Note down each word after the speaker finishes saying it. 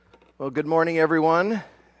Well, good morning, everyone.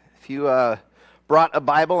 If you brought a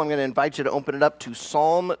Bible, I'm going to invite you to open it up to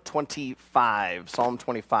Psalm 25. Psalm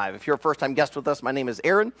 25. If you're a first-time guest with us, my name is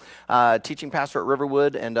Aaron, teaching pastor at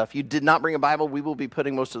Riverwood. And if you did not bring a Bible, we will be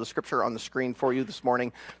putting most of the scripture on the screen for you this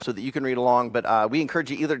morning so that you can read along. But we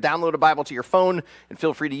encourage you either download a Bible to your phone and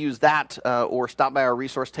feel free to use that, or stop by our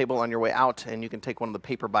resource table on your way out, and you can take one of the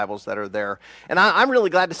paper Bibles that are there. And I'm really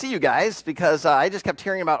glad to see you guys because I just kept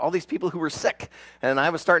hearing about all these people who were sick, and I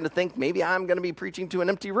was starting to think maybe I'm going to be preaching to an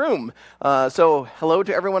empty room. So hello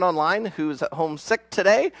to everyone online who's at home sick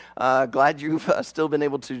today. Glad you've still been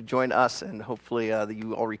able to join us, and hopefully that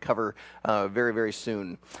you all recover very, very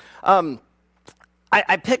soon.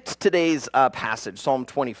 I picked today's passage, Psalm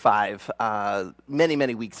 25, many,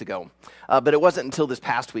 many weeks ago. But it wasn't until this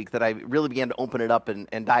past week that I really began to open it up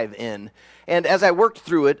and dive in. And as I worked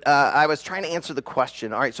through it, I was trying to answer the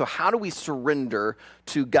question, all right, so how do we surrender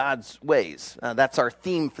to God's ways? That's our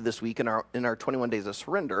theme for this week in our 21 Days of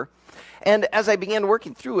Surrender. And as I began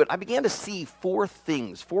working through it, I began to see four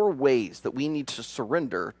ways that we need to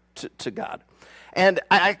surrender to God. And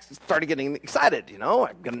I started getting excited,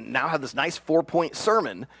 I'm going to now have this nice 4-point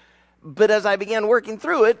sermon. But as I began working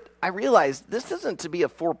through it, I realized this isn't to be a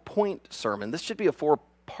 4-point sermon. This should be a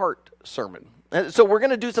 4-part sermon. And so we're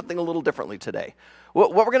going to do something a little differently today.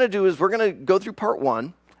 What we're going to do is we're going to go through part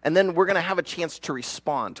 1, and then we're going to have a chance to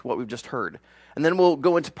respond to what we've just heard. And then we'll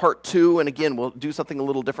go into part 2, and again, we'll do something a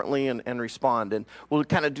little differently and respond. And we'll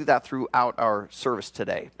kind of do that throughout our service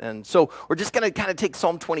today. And so we're just going to kind of take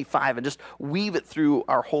Psalm 25 and just weave it through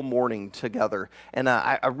our whole morning together. And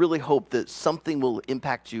I really hope that something will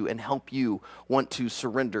impact you and help you want to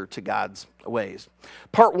surrender to God's ways.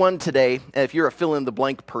 Part 1 today, if you're a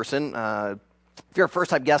fill-in-the-blank person, if you're a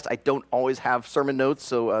first-time guest, I don't always have sermon notes,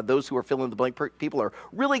 so those who are fill-in-the-blank people are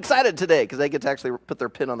really excited today because they get to actually put their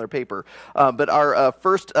pen on their paper. But our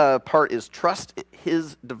first part is trust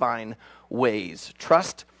His divine ways.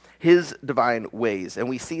 Trust His divine ways. And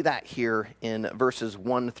we see that here in verses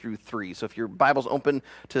 1 through 3. So if your Bible's open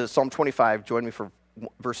to Psalm 25, join me for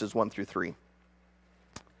verses 1 through 3.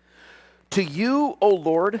 To you, O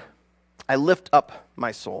Lord, I lift up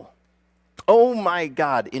my soul. O my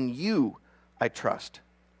God, in you I trust.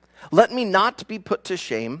 Let me not be put to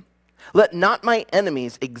shame. Let not my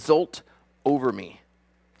enemies exult over me.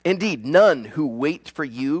 Indeed, none who wait for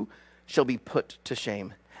you shall be put to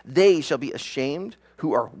shame. They shall be ashamed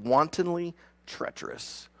who are wantonly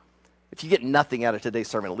treacherous. If you get nothing out of today's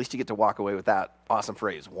sermon, at least you get to walk away with that awesome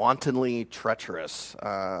phrase, wantonly treacherous.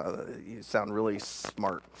 You sound really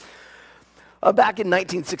smart. Back in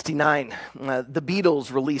 1969, the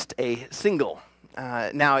Beatles released a single.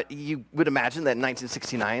 Now, you would imagine that in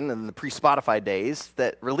 1969, in the pre-Spotify days,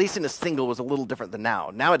 that releasing a single was a little different than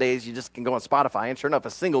now. Nowadays, you just can go on Spotify, and sure enough, a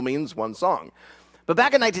single means one song. But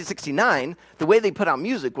back in 1969, the way they put out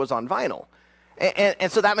music was on vinyl.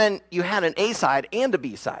 And so that meant you had an A-side and a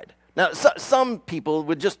B-side. Now, some people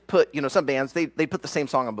would just put, some bands, they put the same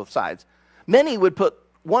song on both sides. Many would put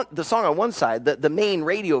the song on one side, the main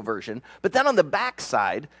radio version, but then on the back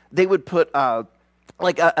side, they would put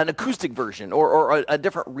an acoustic version or a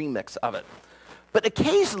different remix of it. But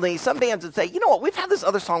occasionally, some bands would say, you know what, we've had this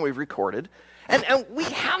other song we've recorded, and we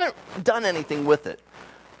haven't done anything with it.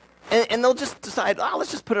 And they'll just decide,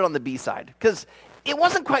 let's just put it on the B-side, because it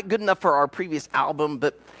wasn't quite good enough for our previous album,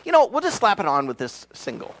 but, we'll just slap it on with this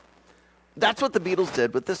single. That's what the Beatles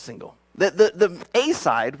did with this single. The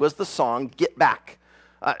A-side was the song Get Back.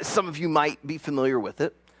 Some of you might be familiar with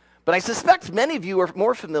it. But I suspect many of you are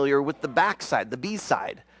more familiar with the backside, the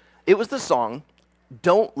B-side. It was the song,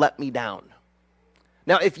 Don't Let Me Down.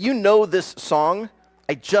 Now, if you know this song,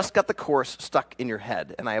 I just got the chorus stuck in your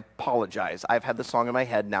head, and I apologize. I've had the song in my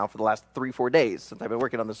head now for the last 3-4 days since I've been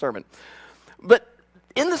working on the sermon. But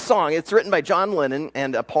in the song, it's written by John Lennon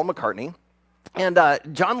and Paul McCartney. And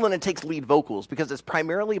John Lennon takes lead vocals because it's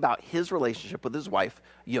primarily about his relationship with his wife,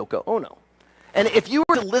 Yoko Ono. And if you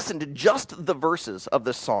were to listen to just the verses of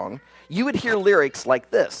this song, you would hear lyrics like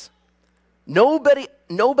this. Nobody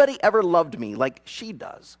ever loved me like she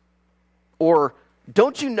does. Or,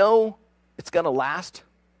 don't you know it's going to last?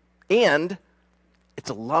 And it's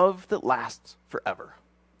a love that lasts forever.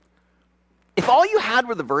 If all you had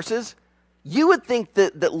were the verses, you would think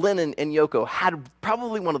that Lennon and Yoko had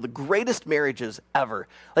probably one of the greatest marriages ever.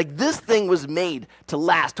 Like this thing was made to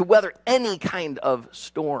last, to weather any kind of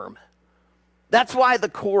storm. That's why the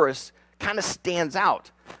chorus kind of stands out,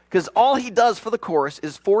 because all he does for the chorus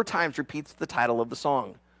is 4 times repeats the title of the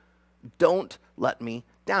song, Don't Let Me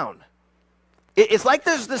Down. It's like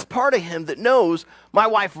there's this part of him that knows my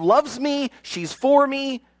wife loves me, she's for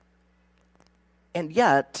me, and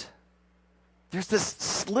yet there's this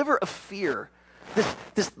sliver of fear,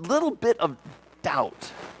 this little bit of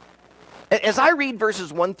doubt. As I read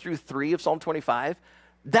verses 1 through 3 of Psalm 25,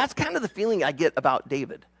 that's kind of the feeling I get about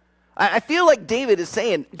David. I feel like David is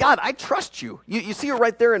saying, God, I trust you. You see it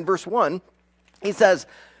right there in verse 1. He says,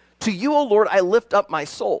 to you, O Lord, I lift up my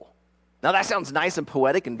soul. Now that sounds nice and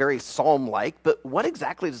poetic and very psalm-like, but what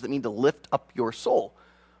exactly does it mean to lift up your soul?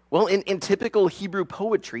 Well, in typical Hebrew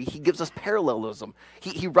poetry, he gives us parallelism.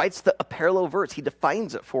 He writes a parallel verse. He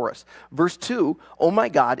defines it for us. Verse 2, oh my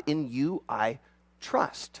God, in you I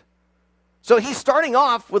trust. So he's starting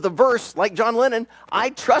off with a verse like John Lennon, I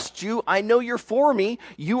trust you, I know you're for me,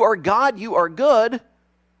 you are God, you are good.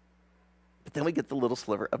 But then we get the little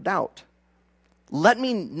sliver of doubt. Let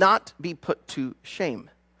me not be put to shame.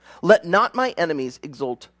 Let not my enemies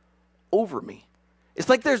exult over me. It's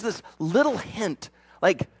like there's this little hint,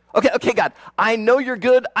 like, okay, God, I know you're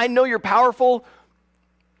good, I know you're powerful,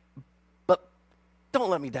 but don't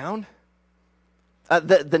let me down.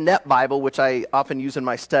 The Net Bible, which I often use in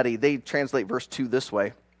my study, they translate verse 2 this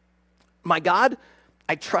way. My God,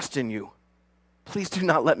 I trust in you. Please do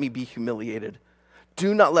not let me be humiliated.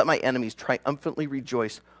 Do not let my enemies triumphantly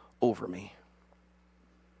rejoice over me.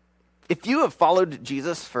 If you have followed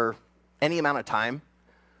Jesus for any amount of time,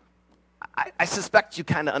 I suspect you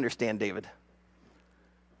kind of understand David.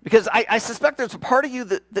 Because I suspect there's a part of you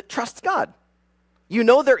that trusts God. You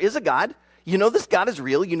know there is a God. You know this God is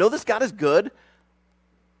real. You know this God is good.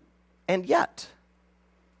 And yet,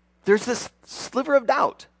 there's this sliver of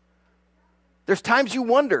doubt. There's times you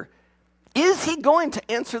wonder, is he going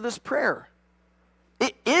to answer this prayer?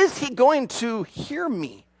 Is he going to hear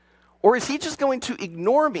me? Or is he just going to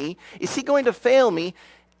ignore me? Is he going to fail me?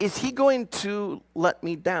 Is he going to let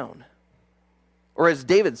me down? Or as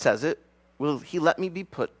David says it, will he let me be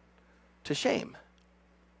put to shame?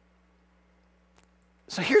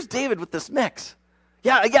 So here's David with this mix.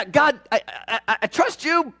 Yeah, God, I trust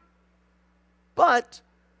you, but,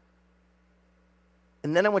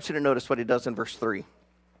 and then I want you to notice what he does in verse 3. In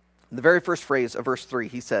the very first phrase of verse 3,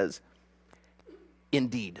 he says,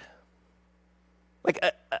 indeed. Like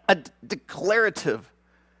a declarative.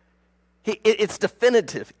 It's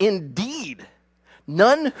definitive. Indeed,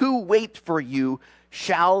 none who wait for you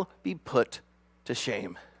shall be put to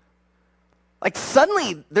shame. Like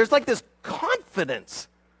suddenly, there's like this confidence.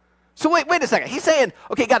 So wait a second. He's saying,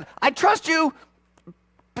 okay, God, I trust you,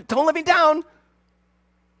 but don't let me down.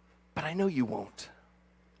 But I know you won't.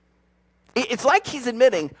 It's like he's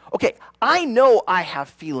admitting, okay, I know I have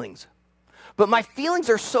feelings, but my feelings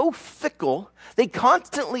are so fickle, they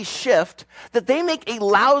constantly shift, that they make a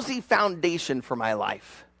lousy foundation for my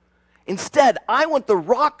life. Instead, I want the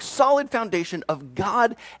rock-solid foundation of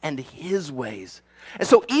God and his ways. And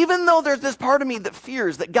so even though there's this part of me that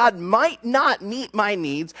fears that God might not meet my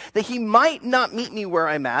needs, that he might not meet me where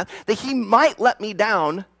I'm at, that he might let me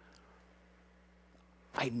down,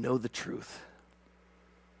 I know the truth.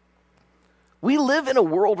 We live in a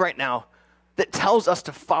world right now that tells us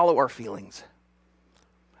to follow our feelings.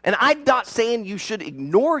 And I'm not saying you should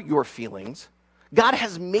ignore your feelings. God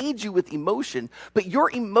has made you with emotion, but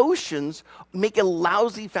your emotions make a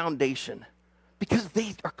lousy foundation because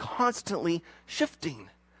they are constantly shifting.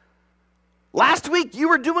 Last week, you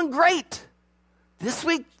were doing great. This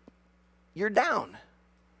week, you're down.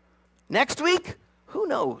 Next week, who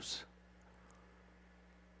knows?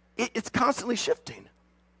 It's constantly shifting.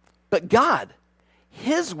 But God,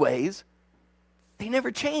 his ways, they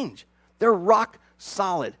never change. They're rock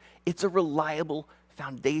solid. It's a reliable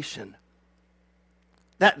foundation.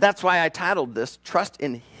 That's why I titled this, Trust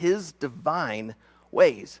in His Divine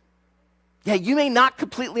Ways. Yeah, you may not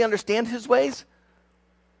completely understand his ways,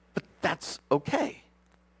 but that's okay.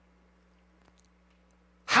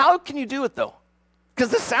 How can you do it, though?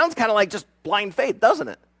 Because this sounds kind of like just blind faith, doesn't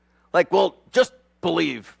it? Like, well, just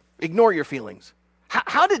believe. Ignore your feelings.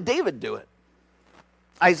 How did David do it?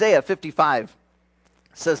 Isaiah 55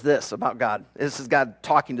 says this about God. This is God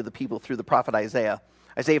talking to the people through the prophet Isaiah.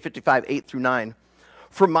 Isaiah 55, 8 through 9.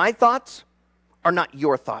 For my thoughts are not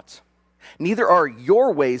your thoughts, neither are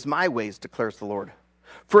your ways my ways, declares the Lord.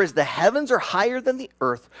 For as the heavens are higher than the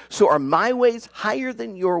earth, so are my ways higher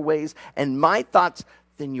than your ways, and my thoughts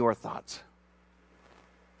than your thoughts.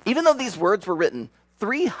 Even though these words were written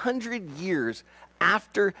 300 years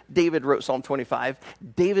after David wrote Psalm 25,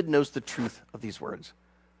 David knows the truth of these words.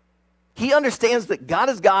 He understands that God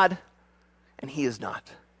is God and he is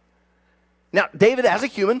not. Now, David, as a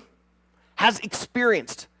human, has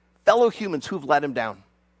experienced fellow humans who've let him down.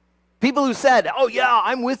 People who said, oh yeah,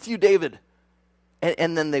 I'm with you, David.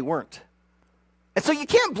 And then they weren't. And so you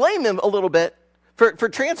can't blame him a little bit for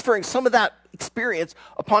transferring some of that experience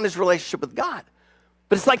upon his relationship with God.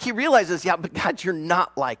 But it's like he realizes, yeah, but God, you're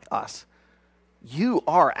not like us. You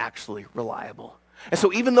are actually reliable. And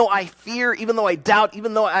so even though I fear, even though I doubt,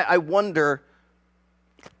 even though I wonder,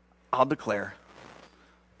 I'll declare,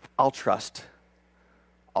 I'll trust,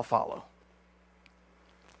 I'll follow.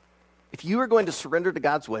 If you are going to surrender to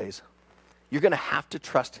God's ways, you're going to have to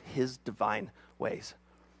trust his divine ways.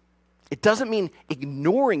 It doesn't mean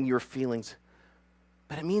ignoring your feelings,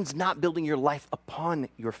 but it means not building your life upon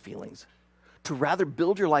your feelings, to rather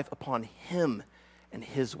build your life upon him and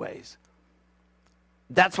his ways.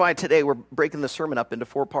 That's why today we're breaking the sermon up into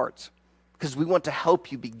 4 parts, because we want to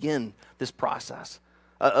help you begin this process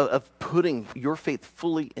of putting your faith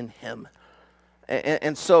fully in him.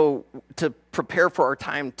 And so to prepare for our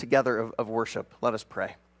time together of worship, let us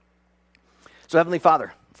pray. So Heavenly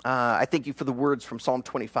Father, I thank you for the words from Psalm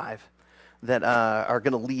 25 that are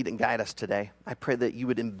going to lead and guide us today. I pray that you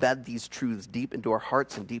would embed these truths deep into our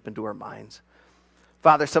hearts and deep into our minds.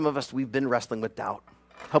 Father, some of us, we've been wrestling with doubt.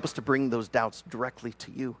 Help us to bring those doubts directly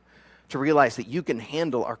to you, to realize that you can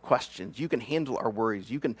handle our questions, you can handle our worries,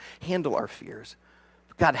 you can handle our fears.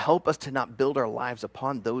 God, help us to not build our lives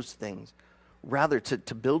upon those things, rather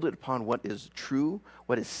to build it upon what is true,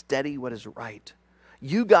 what is steady, what is right.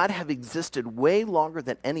 You, God, have existed way longer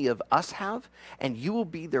than any of us have, and you will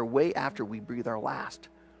be there way after we breathe our last.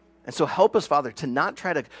 And so help us, Father, to not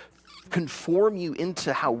try to conform you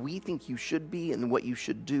into how we think you should be and what you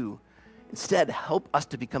should do. Instead, help us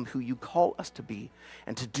to become who you call us to be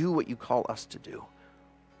and to do what you call us to do.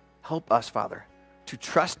 Help us, Father, to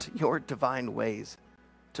trust your divine ways,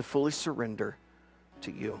 to fully surrender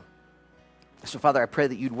to you. So, Father, I pray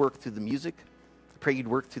that you'd work through the music. I pray you'd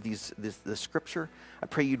work through the scripture. I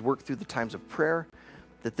pray you'd work through the times of prayer,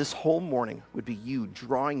 that this whole morning would be you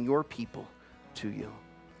drawing your people to you.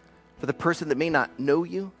 For the person that may not know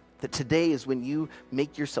you, that today is when you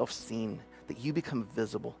make yourself seen, that you become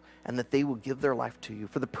visible, and that they will give their life to you.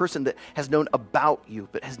 For the person that has known about you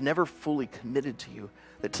but has never fully committed to you,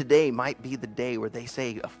 that today might be the day where they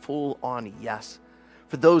say a full-on yes.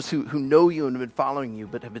 For those who know you and have been following you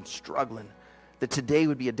but have been struggling, that today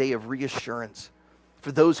would be a day of reassurance.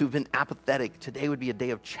 For those who've been apathetic, today would be a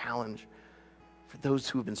day of challenge. For those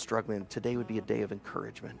who have been struggling, today would be a day of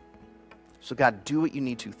encouragement. So God, do what you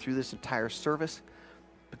need to through this entire service.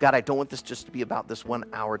 But God, I don't want this just to be about this 1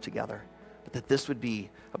 hour together, but that this would be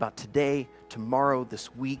about today, tomorrow,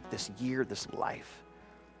 this week, this year, this life.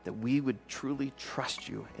 That we would truly trust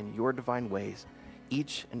you in your divine ways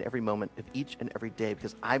each and every moment of each and every day,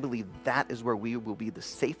 because I believe that is where we will be the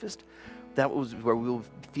safest, that is where we will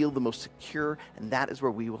feel the most secure, and that is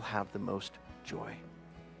where we will have the most joy.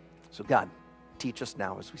 So God, teach us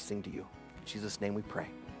now as we sing to you. In Jesus' name we pray.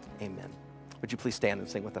 Amen. Would you please stand and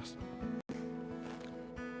sing with us?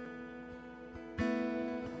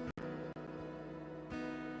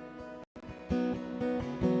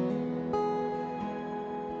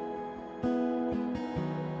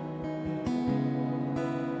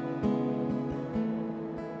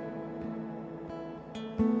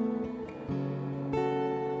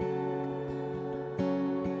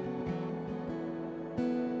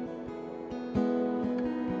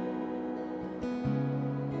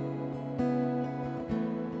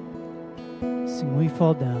 Sing, we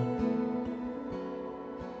fall down.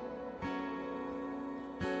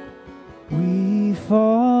 We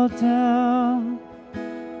fall down,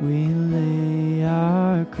 we lay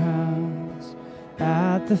our crowns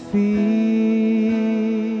at the feet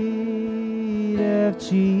of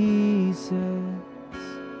Jesus.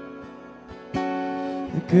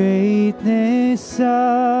 The greatness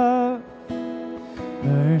of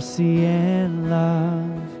mercy and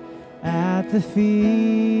love at the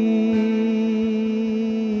feet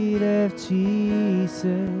of Jesus,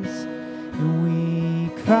 and we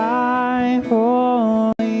cry,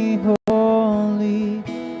 holy, holy,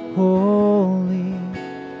 holy.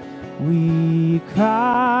 We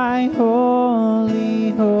cry,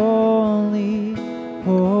 holy, holy,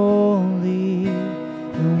 holy.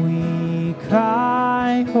 And we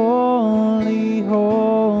cry, holy,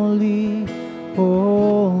 holy,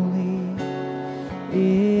 holy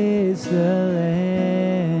is the Lamb.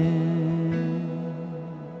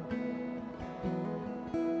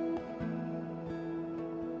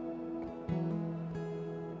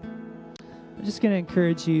 I'm just going to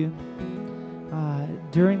encourage you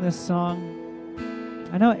during this song.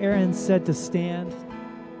 I know Aaron said to stand,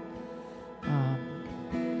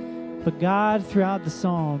 but God throughout the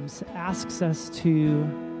Psalms asks us to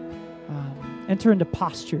enter into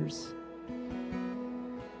postures.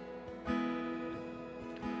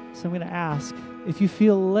 So I'm going to ask, if you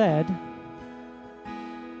feel led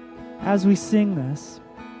as we sing this,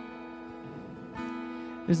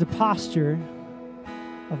 there's a posture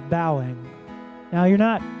of bowing. Now, you're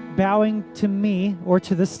not bowing to me or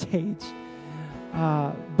to the stage,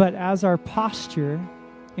 but as our posture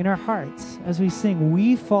in our hearts, as we sing,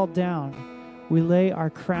 we fall down, we lay our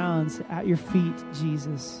crowns at your feet,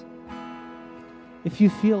 Jesus. If you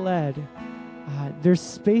feel led, there's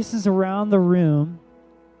spaces around the room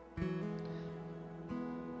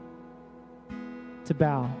to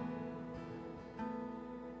bow.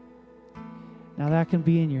 Now that can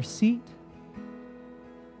be in your seat.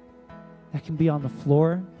 That can be on the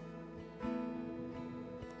floor.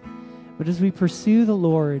 But as we pursue the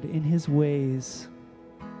Lord in His ways,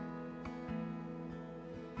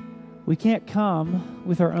 we can't come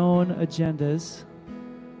with our own agendas.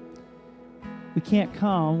 We can't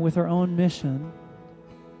come with our own mission.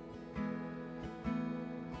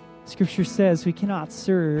 Scripture says we cannot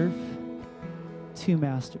serve two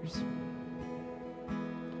masters.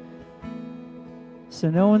 So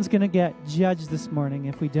no one's going to get judged this morning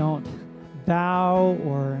if we don't bow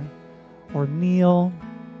or kneel.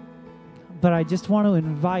 But I just want to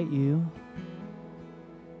invite you,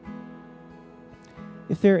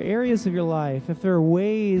 if there are areas of your life, if there are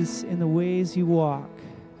ways in the ways you walk,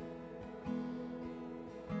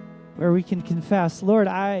 where we can confess, Lord,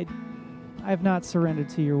 I have not surrendered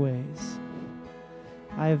to your ways.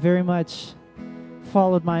 I have very much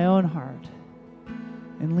followed my own heart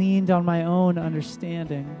and leaned on my own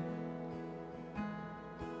understanding.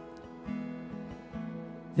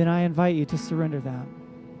 Then I invite you to surrender that.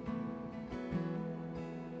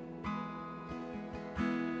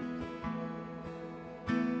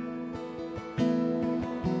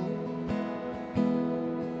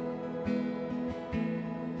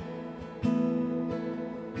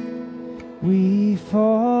 We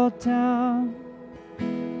fall down,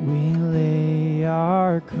 we lay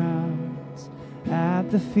our crowns at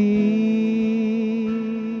the feet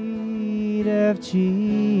of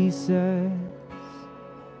Jesus.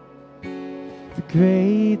 The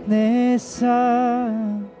greatness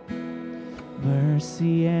of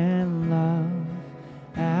mercy and love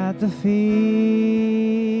at the feet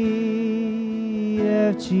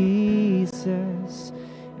of Jesus.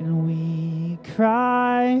 And we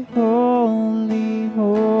cry, holy,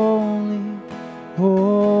 holy,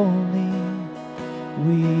 holy.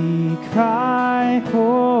 We cry,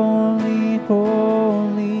 holy,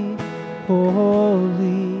 holy,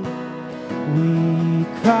 holy. We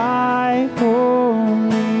cry,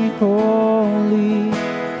 holy, holy,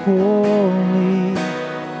 holy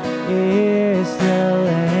is the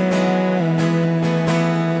Lamb.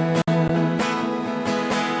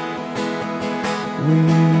 We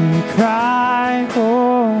cry,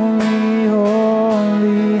 holy,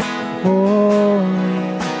 holy, holy.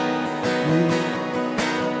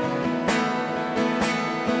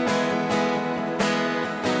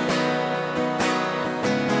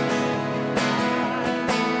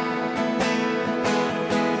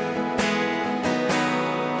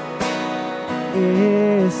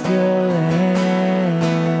 Is the Lamb.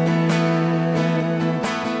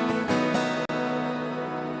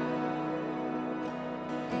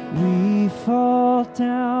 We fall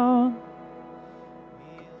down.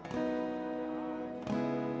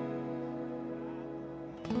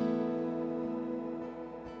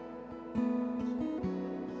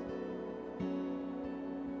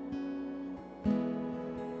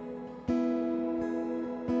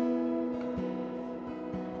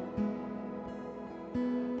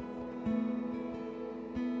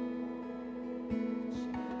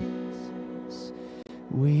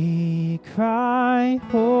 We cry,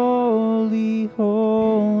 holy,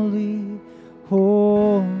 holy,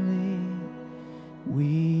 holy.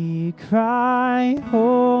 We cry,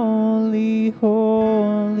 holy,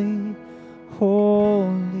 holy,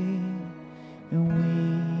 holy. And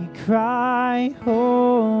we cry,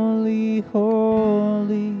 holy,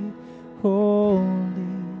 holy, holy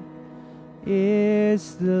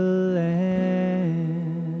is the Lamb.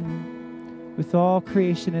 With all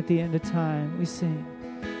creation at the end of time, we sing.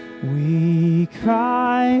 We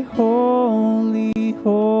cry, holy,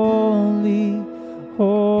 holy,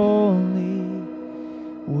 holy.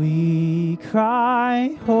 We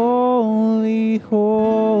cry, holy,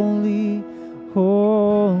 holy,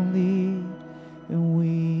 holy. And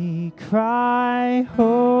we cry,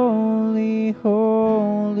 holy,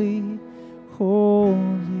 holy, holy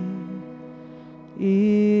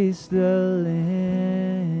is the Lamb.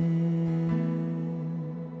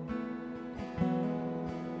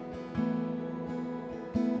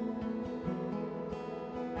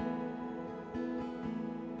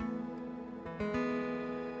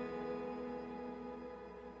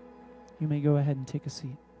 you may go ahead and take a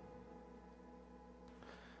seat.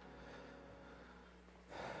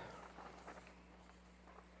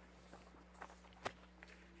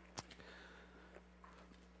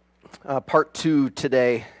 Part 2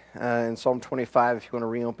 today in Psalm 25, if you want to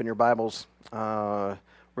reopen your Bibles. We're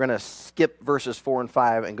going to skip verses 4 and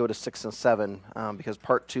 5 and go to 6 and 7 because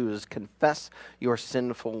part 2 is confess your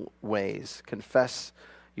sinful ways. Confess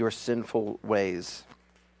your sinful ways.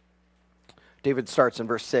 David starts in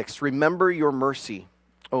verse 6. Remember your mercy,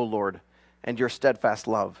 O Lord, and your steadfast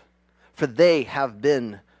love, for they have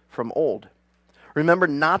been from old. Remember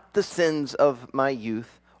not the sins of my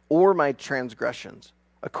youth or my transgressions.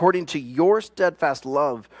 According to your steadfast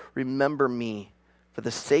love, remember me for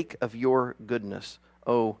the sake of your goodness,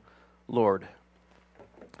 O Lord.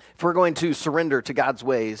 If we're going to surrender to God's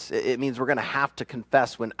ways, it means we're going to have to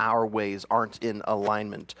confess when our ways aren't in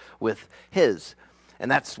alignment with His. And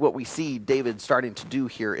that's what we see David starting to do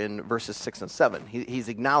here in verses 6 and 7. He's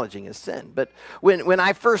acknowledging his sin. But when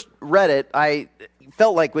I first read it, I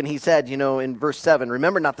felt like when he said, in verse 7,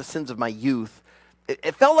 remember not the sins of my youth,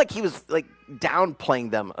 it felt like he was like downplaying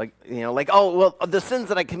them, like, oh, well, the sins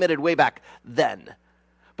that I committed way back then.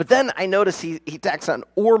 But then I notice he tacks on,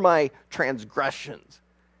 or my transgressions.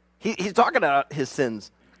 He's talking about his sins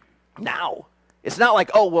now. It's not like,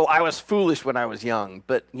 oh, well, I was foolish when I was young,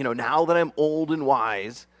 but, now that I'm old and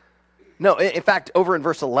wise. No, in fact, over in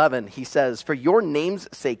verse 11, he says, for your name's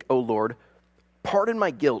sake, O Lord, pardon my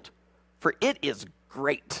guilt, for it is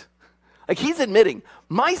great. Like he's admitting,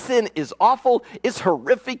 my sin is awful, it's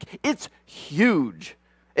horrific, it's huge.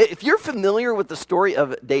 If you're familiar with the story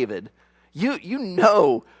of David, you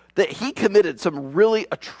know that he committed some really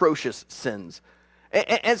atrocious sins.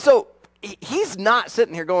 And so he's not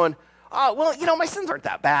sitting here going, oh, well, my sins aren't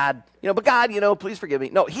that bad, but God, please forgive me.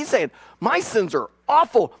 No, he's saying, my sins are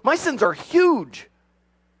awful, my sins are huge.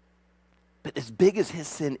 But as big as his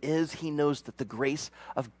sin is, he knows that the grace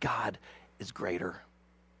of God is greater.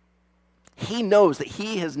 He knows that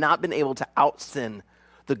he has not been able to out-sin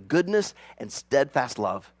the goodness and steadfast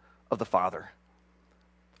love of the Father.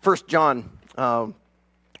 1 John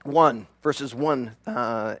 1,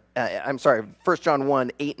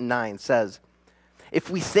 8 and 9 says, if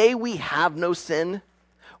we say we have no sin,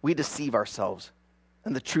 we deceive ourselves,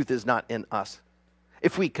 and the truth is not in us.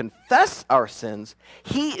 If we confess our sins,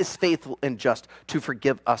 he is faithful and just to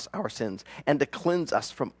forgive us our sins and to cleanse us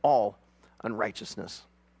from all unrighteousness.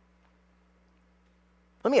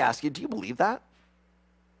 Let me ask you, do you believe that?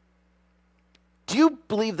 Do you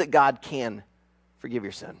believe that God can forgive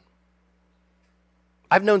your sin?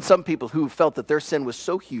 I've known some people who felt that their sin was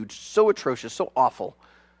so huge, so atrocious, so awful,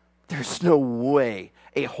 there's no way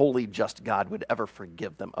a holy, just God would ever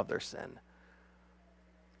forgive them of their sin.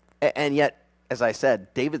 And yet, as I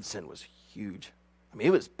said, David's sin was huge. I mean,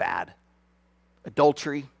 it was bad.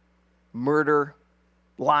 Adultery, murder,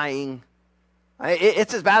 lying.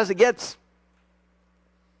 It's as bad as it gets.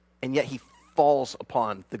 And yet he falls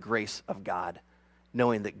upon the grace of God,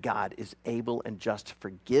 knowing that God is able and just to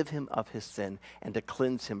forgive him of his sin and to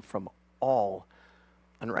cleanse him from all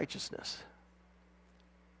unrighteousness.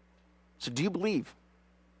 So do you believe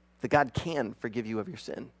that God can forgive you of your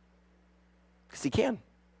sin? Because he can.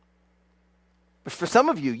 But for some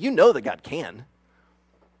of you, you know that God can.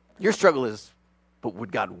 Your struggle is, but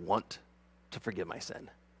would God want to forgive my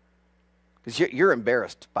sin? Because you're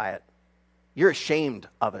embarrassed by it. You're ashamed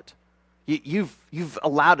of it. You've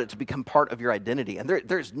allowed it to become part of your identity. And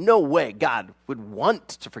there's no way God would want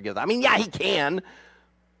to forgive that. I mean, yeah, he can.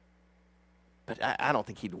 But I don't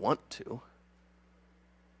think he'd want to.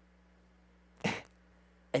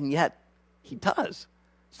 And yet, he does.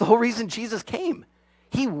 It's the whole reason Jesus came.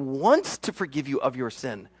 He wants to forgive you of your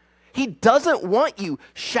sin. He doesn't want you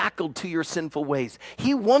shackled to your sinful ways.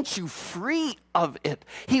 He wants you free of it.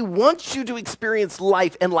 He wants you to experience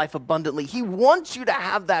life and life abundantly. He wants you to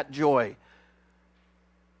have that joy.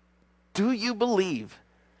 Do you believe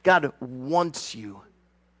God wants you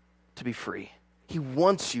to be free? He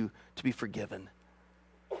wants you to be forgiven.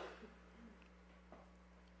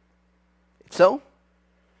 If so,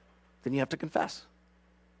 then you have to confess.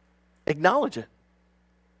 Acknowledge it.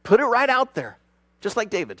 Put it right out there, just like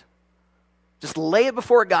David. Just lay it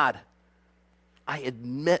before God. I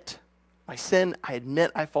admit my sin. I admit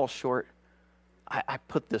I fall short. I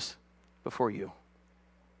put this before you.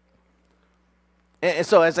 And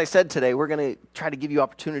so, as I said today, we're going to try to give you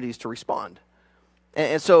opportunities to respond.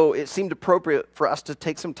 And so it seemed appropriate for us to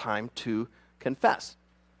take some time to confess.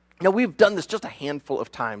 Now, we've done this just a handful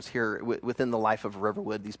of times here within the life of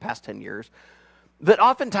Riverwood these past 10 years. But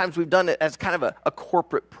oftentimes we've done it as kind of a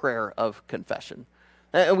corporate prayer of confession.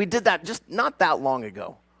 And we did that just not that long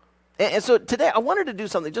ago. And so today I wanted to do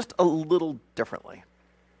something just a little differently.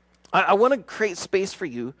 I want to create space for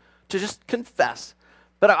you to just confess,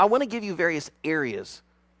 but I want to give you various areas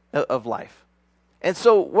of life. And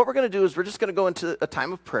so what we're going to do is we're just going to go into a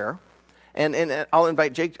time of prayer, and I'll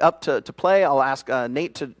invite Jake up to play. I'll ask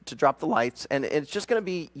Nate to drop the lights, and it's just going to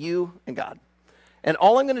be you and God. And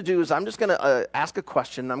all I'm going to do is I'm just going to ask a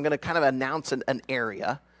question. I'm going to kind of announce an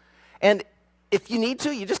area. And if you need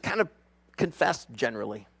to, you just kind of confess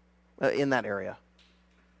generally in that area.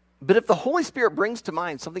 But if the Holy Spirit brings to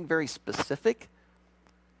mind something very specific,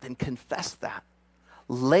 then confess that.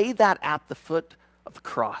 Lay that at the foot of the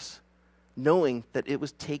cross, knowing that it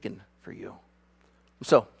was taken for you.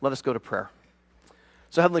 So let us go to prayer.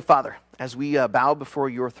 So Heavenly Father, as we bow before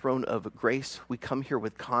your throne of grace, we come here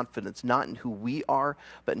with confidence, not in who we are,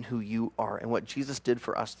 but in who you are and what Jesus did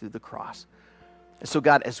for us through the cross. And so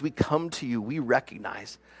God, as we come to you, we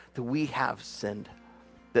recognize that we have sinned,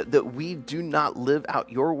 that we do not live out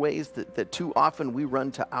your ways, that too often we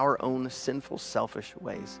run to our own sinful, selfish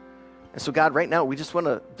ways. And so God, right now, we just want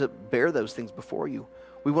to bear those things before you.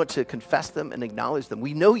 We want to confess them and acknowledge them.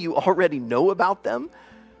 We know you already know about them,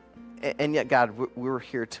 and yet, God, we're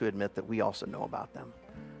here to admit that we also know about them.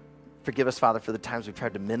 Forgive us, Father, for the times we've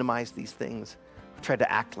tried to minimize these things. We've tried to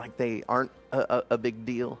act like they aren't a big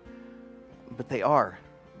deal, but they are,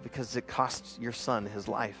 because it costs your son his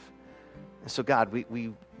life. And so, God,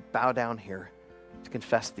 we bow down here to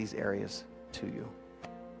confess these areas to you.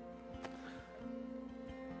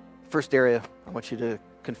 First area I want you to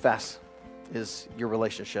confess is your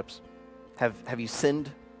relationships. Have you sinned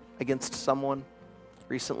against someone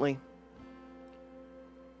recently?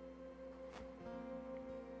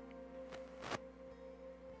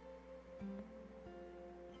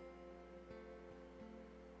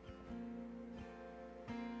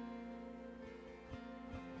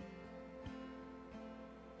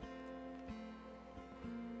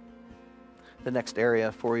 The next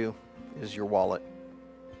area for you is your wallet.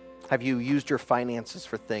 Have you used your finances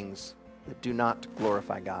for things that do not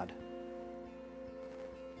glorify God?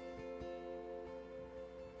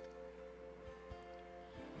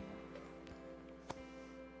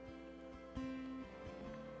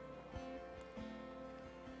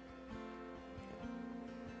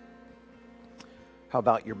 How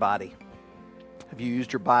about your body? Have you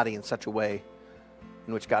used your body in such a way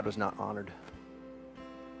in which God was not honored?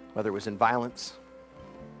 Whether it was in violence,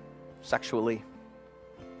 sexually,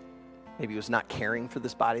 maybe it was not caring for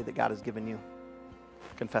this body that God has given you.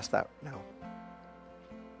 Confess that now.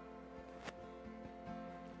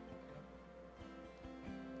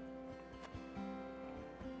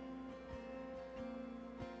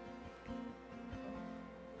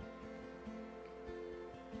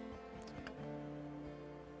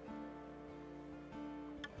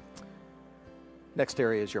 Next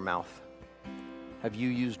area is your mouth. Have you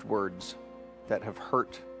used words that have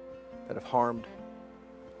hurt, that have harmed,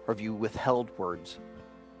 or have you withheld words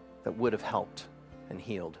that would have helped and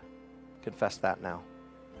healed? Confess that now.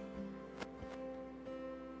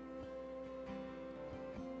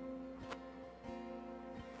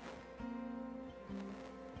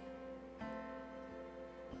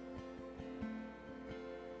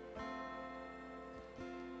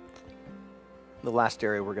 The last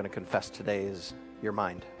area we're going to confess today is your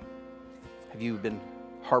mind. Have you been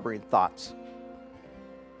harboring thoughts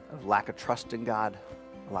of lack of trust in God,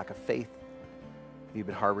 a lack of faith? Have you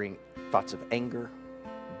been harboring thoughts of anger,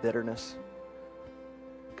 bitterness?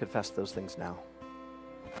 Confess those things now.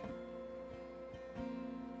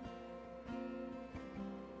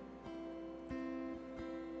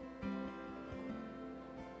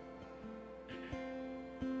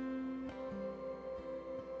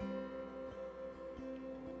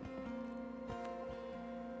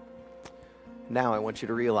 Now I want you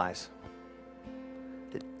to realize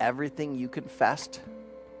that everything you confessed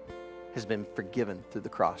has been forgiven through the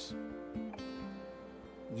cross.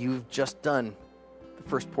 You've just done the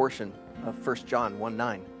first portion of 1 John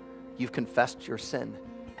 1:9. You've confessed your sin.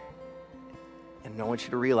 And I want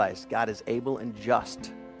you to realize God is able and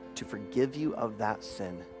just to forgive you of that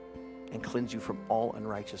sin and cleanse you from all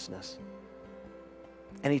unrighteousness.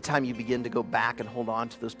 Anytime you begin to go back and hold on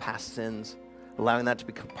to those past sins, allowing that to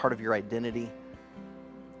become part of your identity,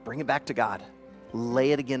 bring it back to God.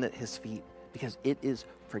 Lay it again at his feet because it is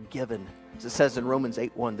forgiven. As it says in Romans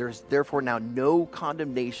 8:1, there is therefore now no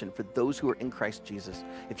condemnation for those who are in Christ Jesus.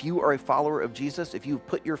 If you are a follower of Jesus, if you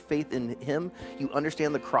put your faith in him, you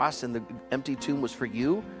understand the cross and the empty tomb was for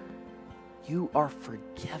you, you are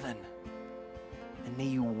forgiven. And may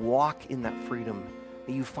you walk in that freedom.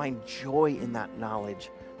 May you find joy in that knowledge.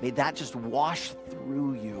 May that just wash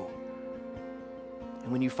through you.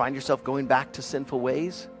 And when you find yourself going back to sinful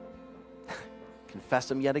ways, confess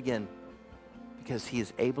them yet again, because he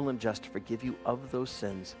is able and just to forgive you of those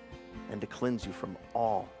sins and to cleanse you from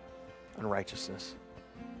all unrighteousness.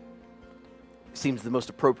 It seems the most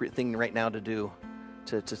appropriate thing right now to do,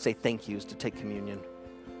 to say thank you, is to take communion.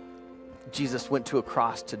 Jesus went to a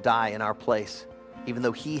cross to die in our place. Even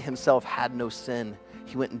though he himself had no sin,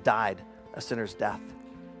 he went and died a sinner's death.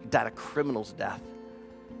 He died a criminal's death.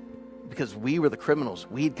 Because we were the criminals.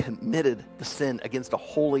 We had committed the sin against a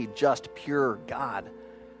holy, just, pure God.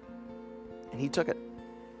 And he took it.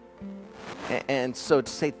 And so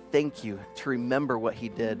to say thank you, to remember what he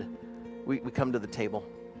did, we come to the table.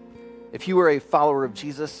 If you are a follower of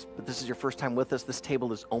Jesus, but this is your first time with us, this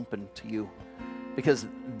table is open to you. Because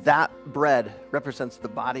that bread represents the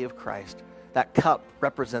body of Christ. That cup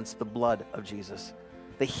represents the blood of Jesus.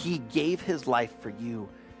 That he gave his life for you.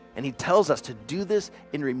 And he tells us to do this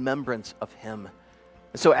in remembrance of him.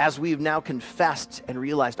 And so as we've now confessed and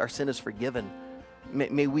realized our sin is forgiven,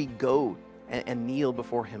 may we go and kneel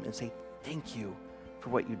before him and say, thank you for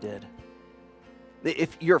what you did.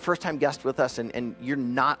 If you're a first-time guest with us and you're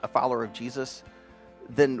not a follower of Jesus,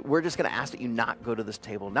 then we're just going to ask that you not go to this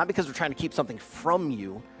table. Not because we're trying to keep something from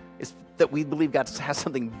you, it's that we believe God has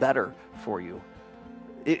something better for you.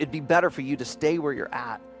 It'd be better for you to stay where you're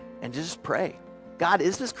at and just pray. God,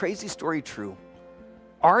 is this crazy story true?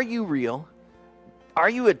 Are you real?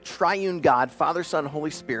 Are you a triune God, Father, Son,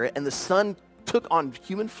 Holy Spirit, and the Son took on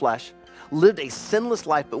human flesh, lived a sinless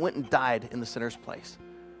life, but went and died in the sinner's place?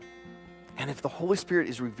 And if the Holy Spirit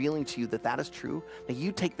is revealing to you that that is true, then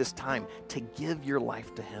you take this time to give your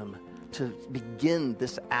life to him, to begin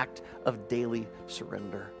this act of daily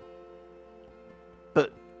surrender.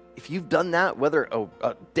 But if you've done that, whether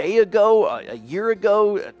a day ago, a year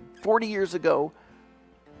ago, 40 years ago,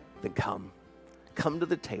 then come to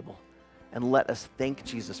the table and let us thank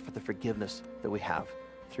Jesus for the forgiveness that we have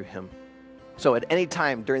through him. So at any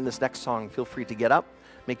time during this next song, feel free to get up,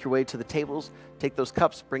 make your way to the tables, take those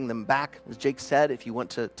cups, bring them back. As Jake said, if you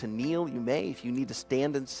want to kneel, you may. If you need to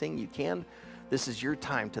stand and sing, you can. This is your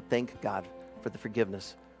time to thank God for the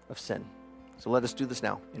forgiveness of sin. So let us do this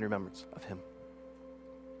now in remembrance of him.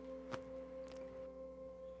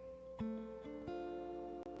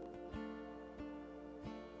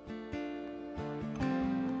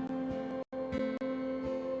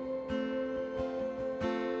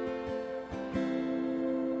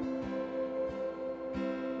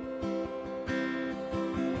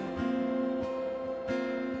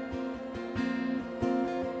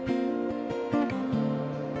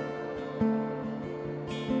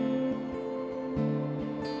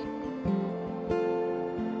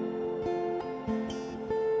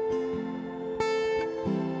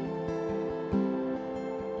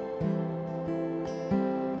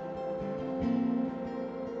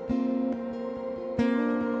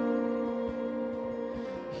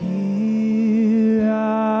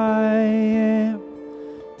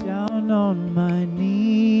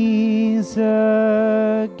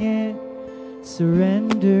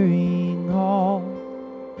 Surrendering all,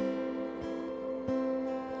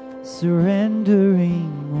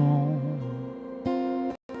 surrendering all.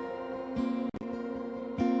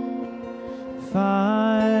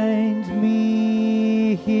 Find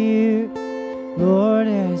me here, Lord,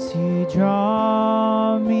 as you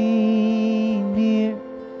draw me near,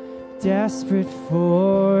 desperate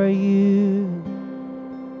for you,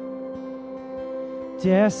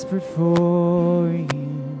 desperate for you.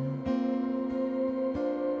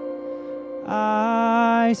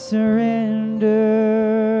 I surrender.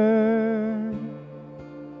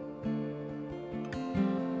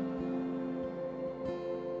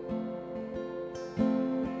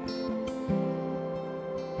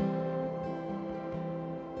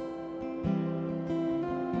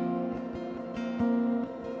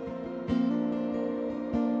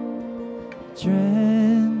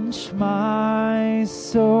 Drench my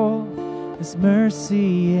soul as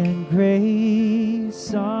mercy and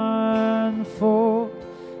grace unfold.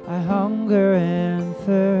 I hunger and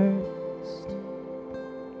thirst.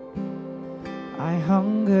 I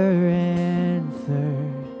hunger and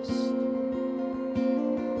thirst.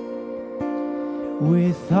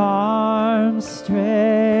 With arms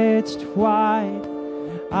stretched wide,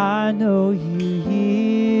 I know you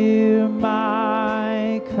hear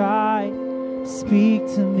my cry. Speak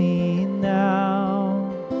to me now.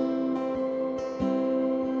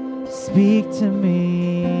 Speak to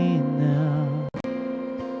me now.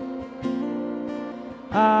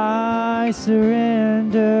 I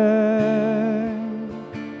surrender.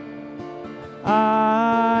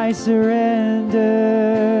 I surrender.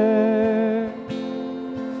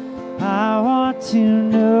 I want to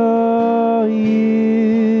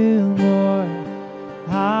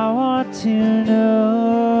want to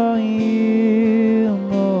know you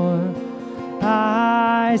more.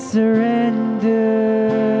 I surrender.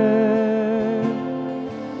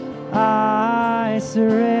 I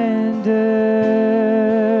surrender.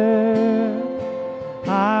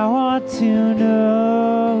 I want to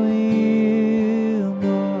know you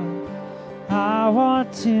more. I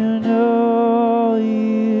want to know you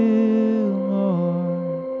more.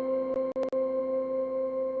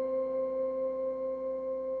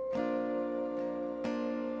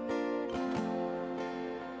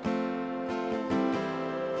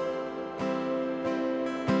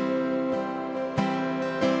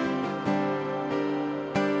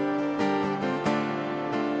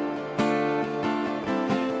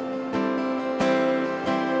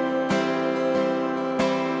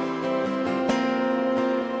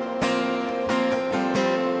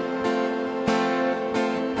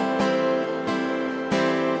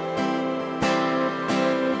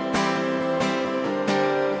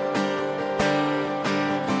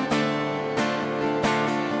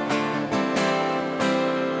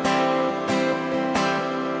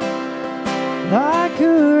 Like a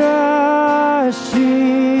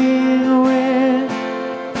rushing wind,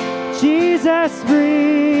 Jesus,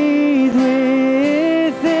 breathe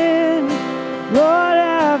within. Lord,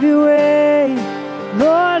 have your way.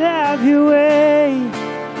 Lord, have your way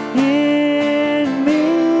in me.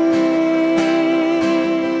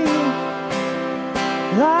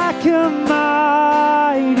 Like a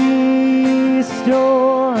mighty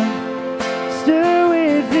storm, stir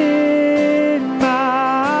within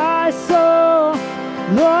my soul.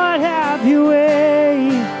 Lord, have your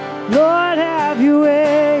way. Lord, have your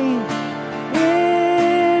way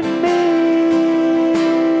in me.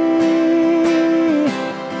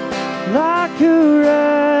 Like a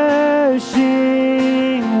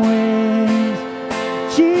rushing wind,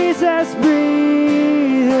 Jesus,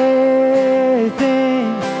 breathe within.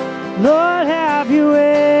 Lord, have your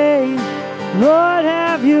way. Lord,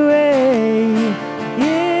 have your way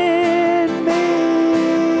in me.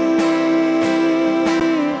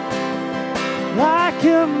 Like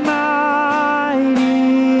a mighty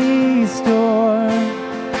storm,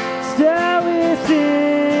 stir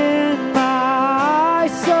within my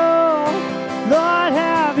soul. Lord,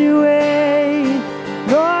 have your way.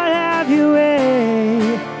 Lord, have your way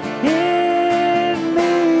in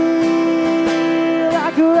me.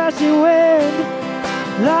 Like a rushing wind,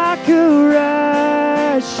 like a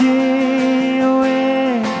rushing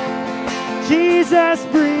wind, Jesus,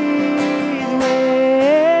 breathe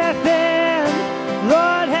within.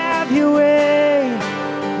 Lord, have your way.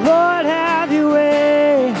 Lord, have your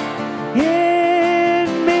way in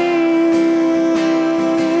me.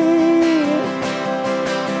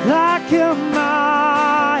 Like a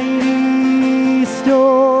mighty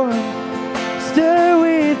storm, stir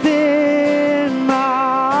within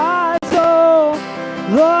my soul.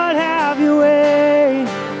 Lord, have your way.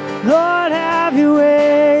 Lord, have your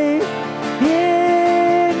way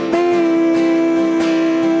in me.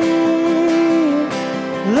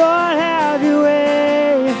 Lord, have your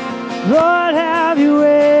way. Lord, have your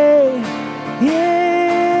way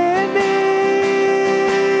in me.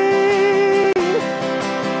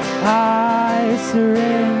 I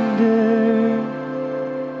surrender.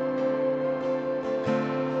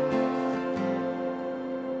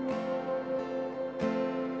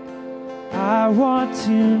 I want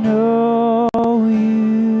to know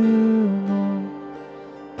you more.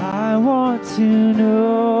 I want to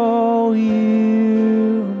know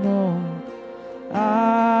you more.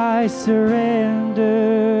 I surrender.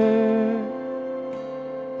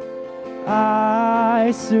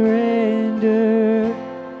 I surrender.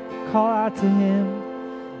 Call out to him.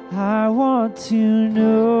 I want to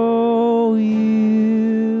know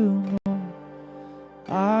you more.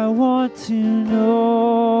 I want to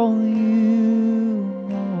know you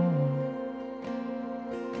more.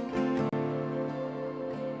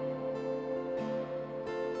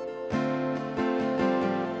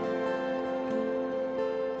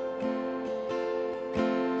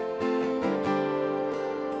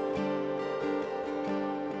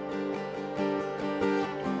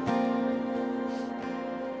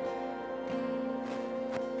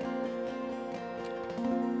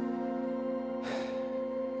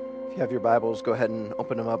 If you have your Bibles, go ahead and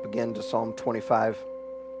open them up again to Psalm 25.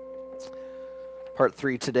 Part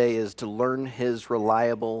 3 today is to learn his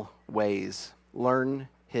reliable ways. Learn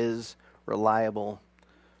his reliable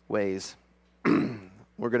ways.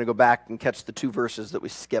 We're going to go back and catch the two verses that we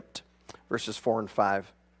skipped, verses 4 and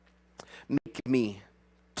 5. Make me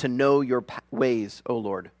to know your ways, O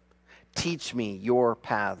Lord. Teach me your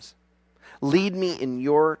paths. Lead me in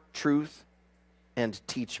your truth and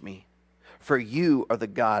teach me. for you are the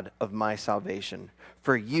God of my salvation.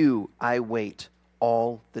 For you I wait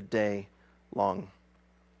all the day long.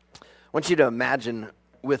 I want you to imagine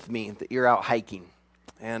with me that you're out hiking.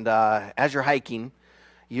 And as you're hiking,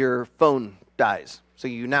 your phone dies. So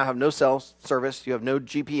you now have no cell service, you have no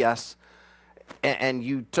GPS, and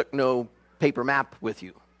you took no paper map with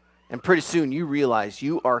you. And pretty soon you realize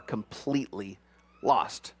you are completely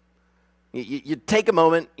lost. You take a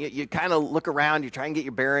moment, you kind of look around, you try and get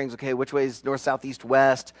your bearings. Okay, which way is north, south, east,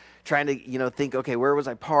 west? Trying to, think, okay, where was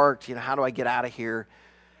I parked? How do I get out of here?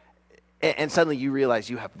 And suddenly you realize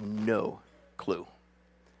you have no clue.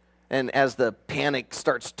 And as the panic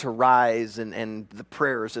starts to rise and the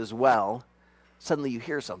prayers as well, suddenly you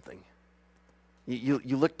hear something. You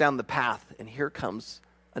look down the path and here comes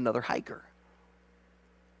another hiker.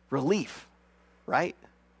 Relief, right?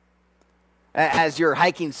 As your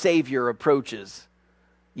hiking savior approaches,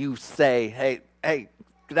 you say, hey,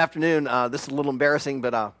 good afternoon. This is a little embarrassing,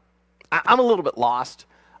 but I'm a little bit lost.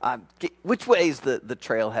 Which way is the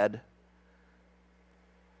trailhead?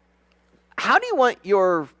 How do you want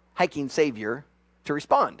your hiking savior to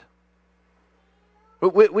respond?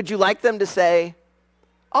 Would you like them to say,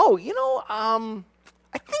 oh,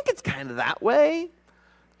 I think it's kind of that way.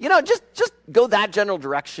 Just go that general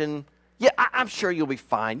direction. Yeah, I'm sure you'll be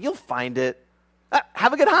fine. You'll find it.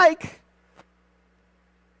 Have a good hike.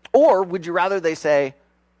 Or would you rather they say,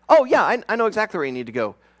 oh, yeah, I know exactly where you need to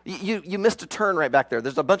go. You missed a turn right back there.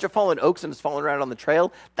 There's a bunch of fallen oaks and it's fallen right on the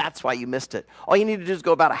trail. That's why you missed it. All you need to do is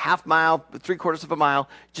go about a half mile, 3/4 of a mile.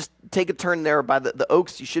 Just take a turn there by the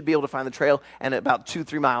oaks. You should be able to find the trail. And about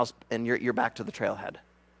 2-3 miles, and you're back to the trailhead.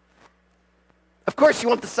 Of course, you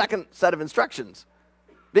want the second set of instructions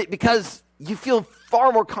because you feel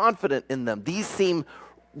far more confident in them. These seem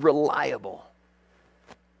reliable.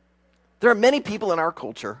 There are many people in our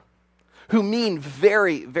culture who mean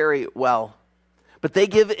very, very well, but they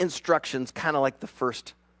give instructions kind of like the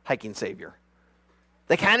first hiking savior.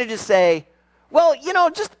 They kind of just say, well,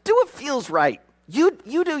 just do what feels right. You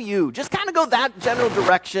do you. Just kind of go that general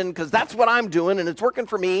direction because that's what I'm doing and it's working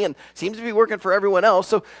for me and seems to be working for everyone else.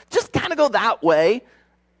 So just kind of go that way.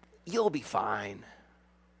 You'll be fine.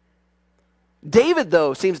 David,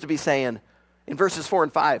 though, seems to be saying in verses 4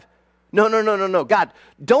 and 5, no. God,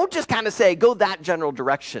 don't just kind of say, go that general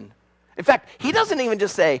direction. In fact, he doesn't even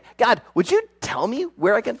just say, God, would you tell me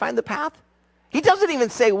where I can find the path? He doesn't even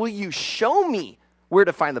say, will you show me where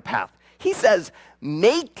to find the path? He says,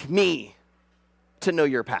 make me to know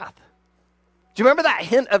your path. Do you remember that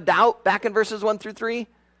hint of doubt back in verses 1 through 3?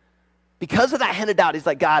 Because of that hint of doubt, he's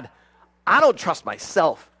like, God, I don't trust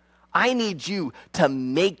myself. I need you to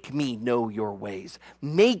make me know your ways.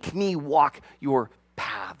 Make me walk your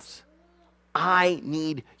paths. I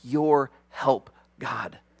need your help,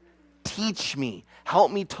 God. Teach me.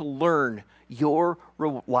 Help me to learn your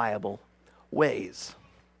reliable ways.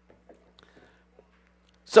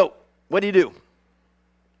 So, what do?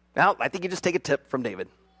 Well, I think you just take a tip from David.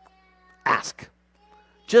 Ask.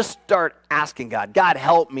 Just start asking God. God,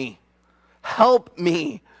 help me. Help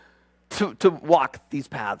me to walk these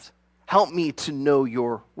paths. Help me to know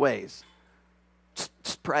your ways.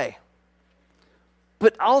 Just pray.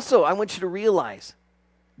 But also, I want you to realize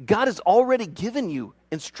God has already given you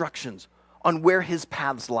instructions on where his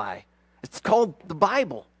paths lie. It's called the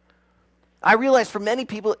Bible. I realize for many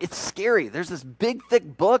people, it's scary. There's this big,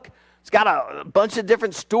 thick book. It's got a bunch of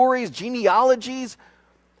different stories, genealogies.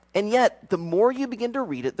 And yet, the more you begin to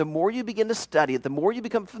read it, the more you begin to study it, the more you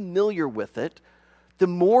become familiar with it, the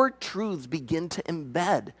more truths begin to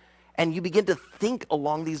embed. And you begin to think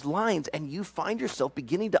along these lines, and you find yourself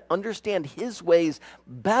beginning to understand his ways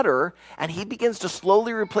better, and he begins to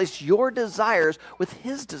slowly replace your desires with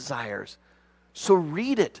his desires. So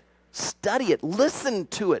read it, study it, listen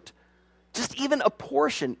to it. Just even a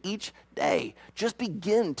portion each day. Just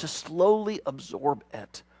begin to slowly absorb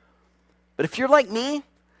it. But if you're like me,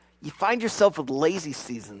 you find yourself with lazy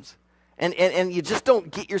seasons, and you just don't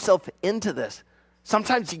get yourself into this.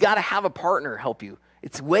 Sometimes you got to have a partner help you.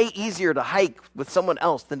 It's way easier to hike with someone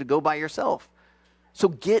else than to go by yourself. So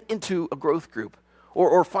get into a growth group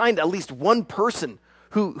or find at least one person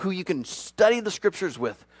who you can study the scriptures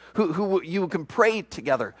with, who you can pray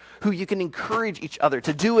together, who you can encourage each other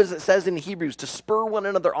to do as it says in Hebrews, to spur one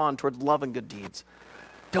another on towards love and good deeds.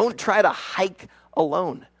 Don't try to hike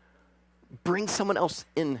alone. Bring someone else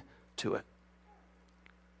into it.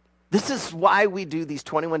 This is why we do these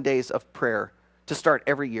 21 days of prayer to start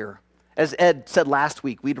every year. As Ed said last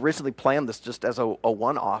week, we'd originally planned this just as a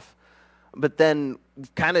one-off, but then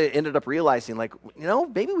kind of ended up realizing,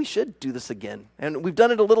 maybe we should do this again. And we've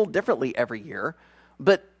done it a little differently every year,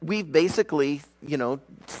 but we've basically,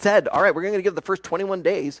 said, all right, we're going to give the first 21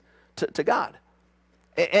 days to God.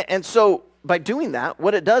 And so by doing that,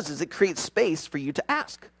 what it does is it creates space for you to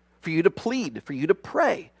ask, for you to plead, for you to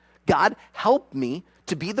pray. God, help me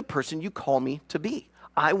to be the person you call me to be.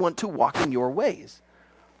 I want to walk in your ways.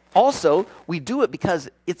 Also, we do it because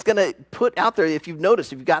it's going to put out there, if you've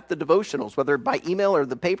noticed, if you've got the devotionals, whether by email or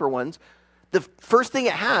the paper ones, the first thing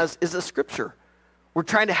it has is a scripture. We're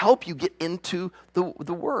trying to help you get into the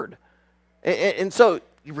word. And so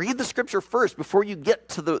you read the scripture first before you get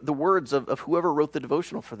to the words of whoever wrote the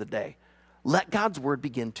devotional for the day. Let God's word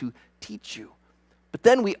begin to teach you. But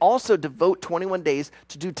then we also devote 21 days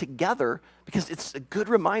to do together because it's a good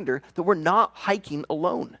reminder that we're not hiking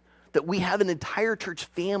alone, that we have an entire church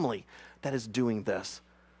family that is doing this.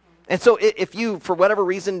 And so if you, for whatever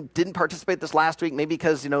reason, didn't participate this last week, maybe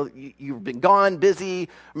because, you've been gone, busy,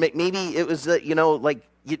 maybe it was,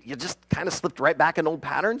 you just kind of slipped right back in old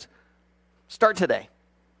patterns, start today.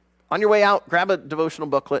 On your way out, grab a devotional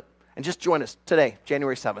booklet and just join us today,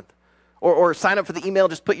 January 7th. Or sign up for the email,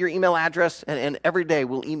 just put your email address, and every day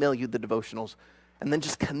we'll email you the devotionals. And then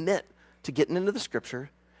just commit to getting into the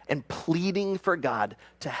scripture and pleading for God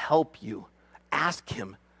to help you. Ask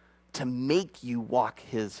him to make you walk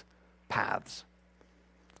his paths.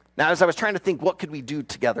 Now, as I was trying to think, what could we do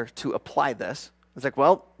together to apply this? I was like,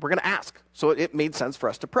 well, we're going to ask. So it made sense for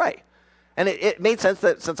us to pray. And it made sense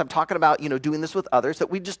that since I'm talking about, doing this with others,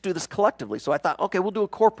 that we just do this collectively. So I thought, okay, we'll do a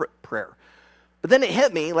corporate prayer. But then it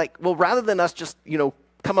hit me rather than us just,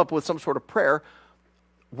 come up with some sort of prayer,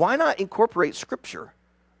 why not incorporate scripture?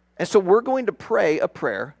 And so we're going to pray a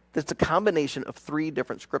prayer that's a combination of 3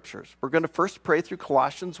 different scriptures. We're going to first pray through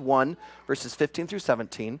Colossians 1, verses 15 through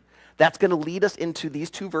 17. That's going to lead us into these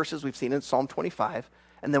 2 verses we've seen in Psalm 25.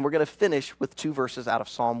 And then we're going to finish with 2 verses out of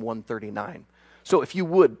Psalm 139. So if you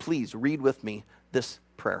would, please read with me this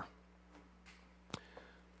prayer.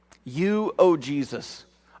 You, O Jesus,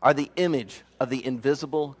 are the image of the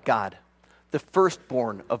invisible God, the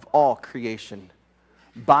firstborn of all creation.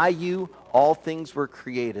 By you all things were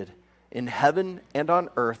created, in heaven and on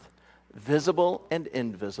earth, visible and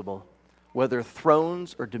invisible, whether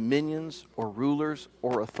thrones or dominions or rulers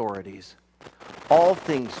or authorities. All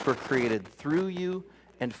things were created through you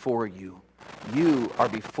and for you. You are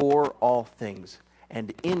before all things,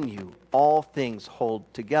 and in you all things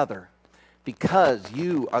hold together. Because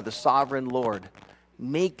you are the sovereign Lord,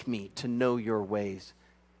 make me to know your ways.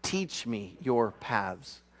 Teach me your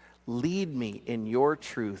paths. Lead me in your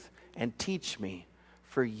truth and teach me.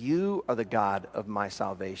 For you are the God of my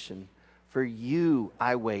salvation. For you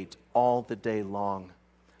I wait all the day long.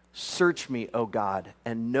 Search me, O God,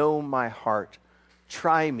 and know my heart.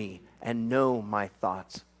 Try me and know my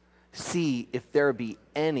thoughts. See if there be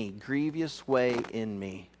any grievous way in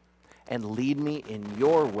me, and lead me in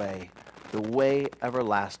your way, the way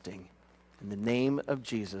everlasting. In the name of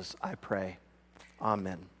Jesus, I pray.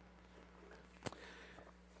 Amen.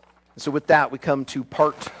 So with that, we come to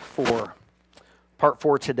part 4. Part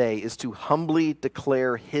 4 today is to humbly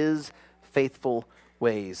declare his faithful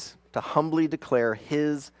ways. To humbly declare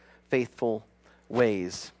his faithful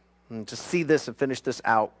ways. And to see this and finish this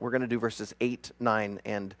out, we're going to do verses 8, 9,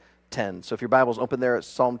 and 10. So if your Bible's open there at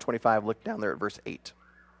Psalm 25, look down there at verse 8.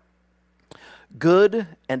 Good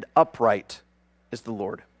and upright is the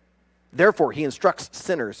Lord. Therefore, he instructs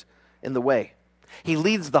sinners in the way. He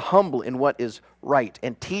leads the humble in what is right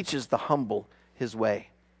and teaches the humble his way.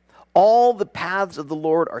 All the paths of the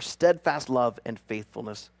Lord are steadfast love and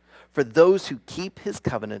faithfulness for those who keep his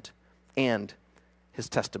covenant and his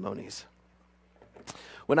testimonies.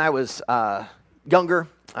 When I was younger,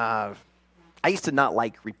 I used to not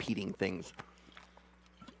like repeating things.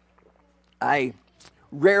 I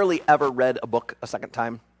rarely ever read a book a second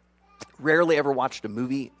time. Rarely ever watched a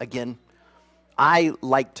movie again. I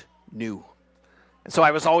liked new. And so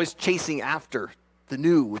I was always chasing after the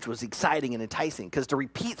new, which was exciting and enticing, because to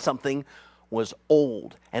repeat something was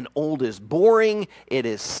old. And old is boring, it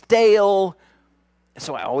is stale.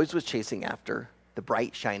 So I always was chasing after the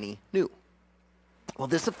bright, shiny new. Well,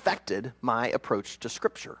 this affected my approach to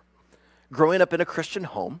Scripture. Growing up in a Christian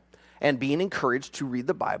home and being encouraged to read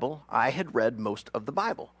the Bible, I had read most of the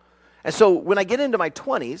Bible. And so when I get into my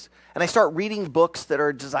 20s and I start reading books that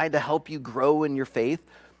are designed to help you grow in your faith,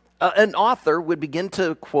 an author would begin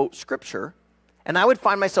to quote Scripture, and I would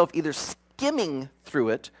find myself either skimming through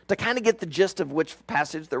it to kind of get the gist of which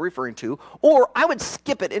passage they're referring to, or I would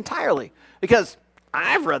skip it entirely because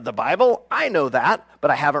I've read the Bible, I know that,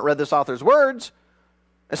 but I haven't read this author's words.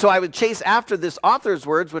 And so I would chase after this author's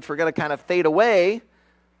words, which were going to kind of fade away,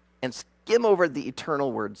 and skim over the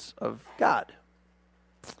eternal words of God.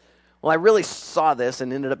 Well, I really saw this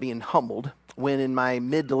and ended up being humbled when in my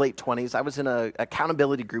mid to late 20s, I was in an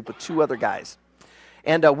accountability group with two other guys.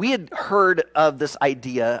 And we had heard of this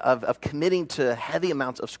idea of committing to heavy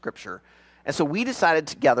amounts of Scripture. And so we decided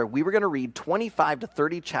together we were going to read 25 to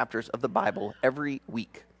 30 chapters of the Bible every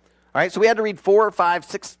week. All right, so we had to read 4 or 5,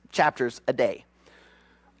 6 chapters a day.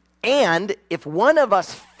 And if one of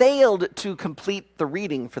us failed to complete the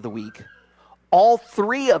reading for the week, all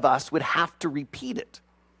 3 of us would have to repeat it.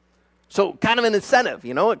 So kind of an incentive,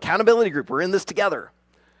 accountability group. We're in this together.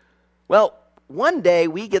 Well, one day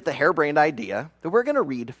we get the harebrained idea that we're going to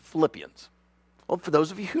read Philippians. Well, for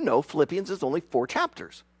those of you who know, Philippians is only 4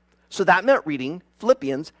 chapters. So that meant reading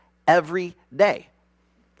Philippians every day.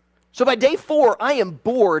 So by day 4, I am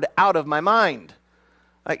bored out of my mind.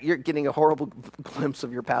 You're getting a horrible glimpse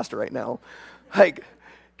of your pastor right now.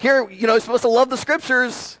 Here, supposed to love the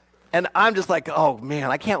Scriptures. And I'm just like, oh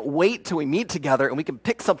man, I can't wait till we meet together and we can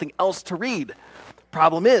pick something else to read.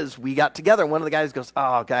 Problem is, we got together and one of the guys goes,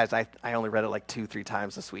 oh guys, I only read it like 2-3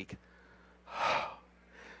 times this week.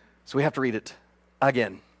 So we have to read it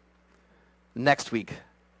again. Next week,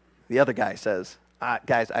 the other guy says,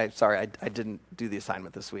 guys, I'm sorry, I didn't do the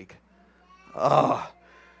assignment this week. Oh.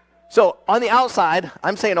 So on the outside,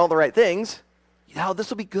 I'm saying all the right things. This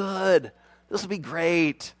will be good. This will be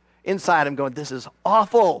great. Inside, I'm going, this is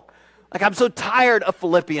awful. I'm so tired of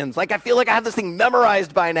Philippians. I feel like I have this thing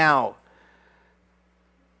memorized by now.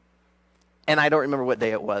 And I don't remember what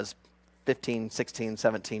day it was. 15, 16,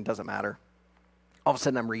 17, doesn't matter. All of a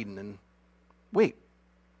sudden I'm reading and, wait,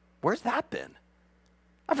 where's that been?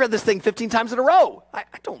 I've read this thing 15 times in a row. I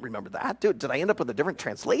don't remember that. Dude, did I end up with a different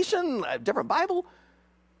translation, a different Bible?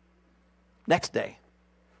 Next day,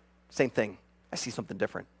 same thing. I see something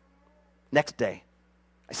different. Next day,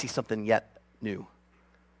 I see something yet new.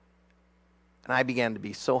 And I began to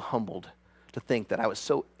be so humbled to think that I was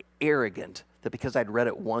so arrogant that because I'd read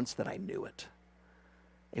it once that I knew it.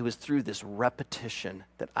 It was through this repetition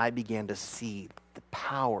that I began to see the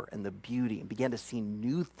power and the beauty and began to see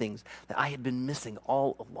new things that I had been missing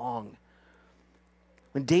all along.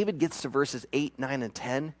 When David gets to verses 8, 9, and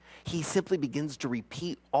 10, he simply begins to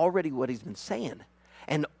repeat already what he's been saying.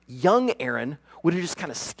 And young Aaron would have just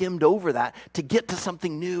kind of skimmed over that to get to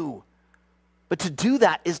something new. But to do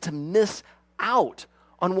that is to miss out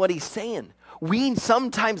on what he's saying. We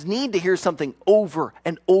sometimes need to hear something over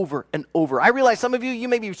and over and over. I realize some of you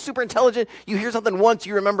may be super intelligent. You hear something once,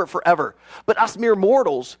 you remember it forever. But us mere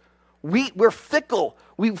mortals, we're fickle.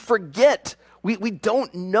 We forget. We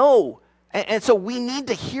don't know. And so we need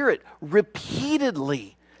to hear it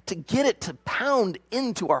repeatedly to get it to pound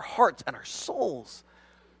into our hearts and our souls.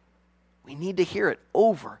 We need to hear it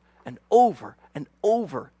over and over and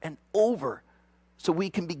over and over so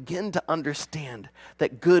we can begin to understand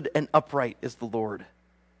that good and upright is the Lord.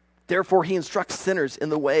 Therefore, he instructs sinners in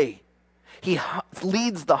the way. He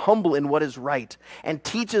leads the humble in what is right and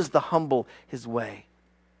teaches the humble his way.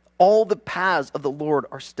 All the paths of the Lord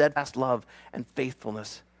are steadfast love and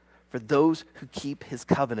faithfulness for those who keep his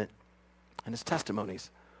covenant and his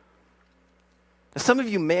testimonies. Now, some of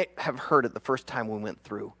you may have heard it the first time we went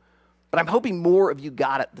through, but I'm hoping more of you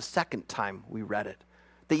got it the second time we read it.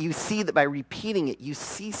 That you see that by repeating it, you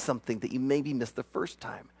see something that you maybe missed the first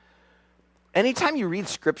time. Anytime you read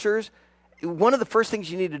scriptures, one of the first things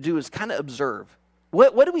you need to do is kind of observe.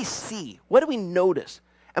 What do we see? What do we notice?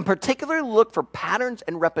 And particularly look for patterns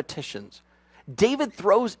and repetitions. David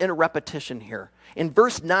throws in a repetition here. In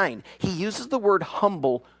verse 9, he uses the word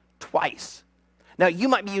humble twice. Now, you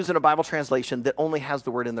might be using a Bible translation that only has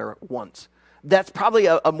the word in there once. That's probably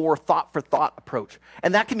a more thought-for-thought approach.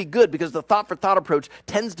 And that can be good because the thought-for-thought approach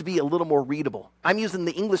tends to be a little more readable. I'm using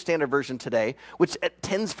the English Standard Version today, which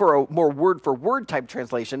tends for a more word-for-word type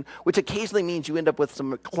translation, which occasionally means you end up with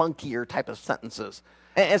some clunkier type of sentences.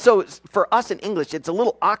 And so for us in English, it's a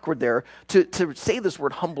little awkward there to say this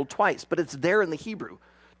word humble twice, but it's there in the Hebrew.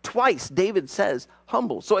 Twice, David says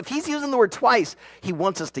humble. So if he's using the word twice, he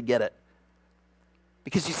wants us to get it.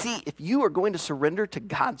 Because you see, if you are going to surrender to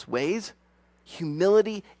God's ways,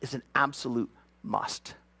 humility is an absolute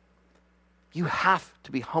must. You have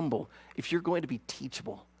to be humble if you're going to be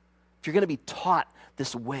teachable, if you're going to be taught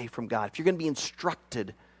this way from God, if you're going to be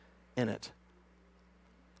instructed in it.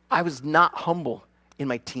 I was not humble in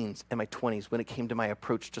my teens and my 20s when it came to my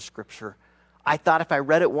approach to Scripture. I thought if I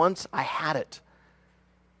read it once, I had it.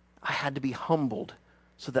 I had to be humbled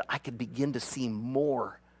so that I could begin to see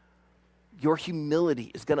more. Your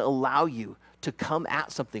humility is going to allow you to come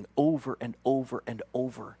at something over and over and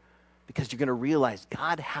over because you're going to realize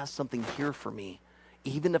God has something here for me.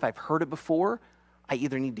 Even if I've heard it before, I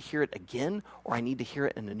either need to hear it again or I need to hear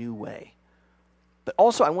it in a new way. But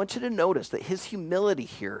also, I want you to notice that his humility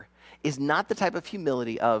here is not the type of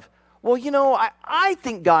humility of, well, I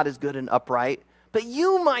think God is good and upright, but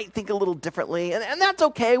you might think a little differently, and that's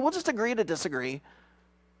okay. We'll just agree to disagree.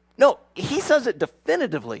 No, he says it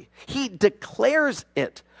definitively. He declares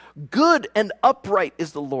it. Good and upright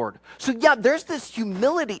is the Lord. So yeah, there's this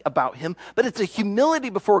humility about him, but it's a humility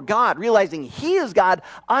before God, realizing he is God,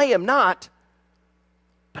 I am not,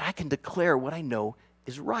 but I can declare what I know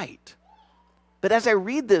is right. But as I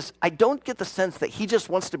read this, I don't get the sense that he just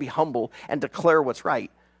wants to be humble and declare what's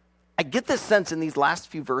right. I get this sense in these last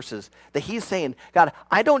few verses that he's saying, God,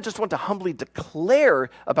 I don't just want to humbly declare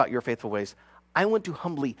about your faithful ways. I want to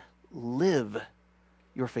humbly live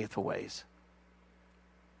your faithful ways.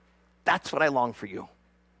 That's what I long for you.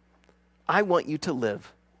 I want you to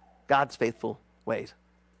live God's faithful ways.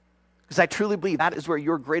 Because I truly believe that is where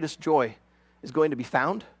your greatest joy is going to be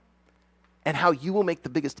found and how you will make the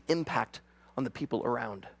biggest impact on the people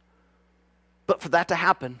around. But for that to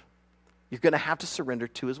happen, you're going to have to surrender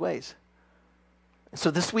to his ways. And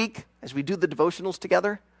so this week, as we do the devotionals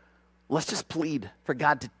together, let's just plead for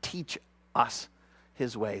God to teach us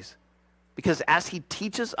his ways. Because as he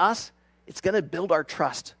teaches us, it's going to build our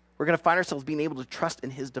trust. We're going to find ourselves being able to trust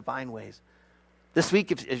in his divine ways. This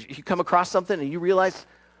week, if you come across something and you realize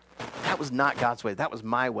that was not God's way, that was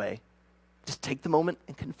my way, just take the moment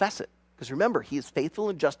and confess it. Because remember, he is faithful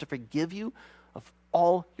and just to forgive you of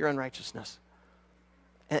all your unrighteousness.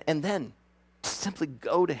 And then simply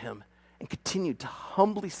go to him and continue to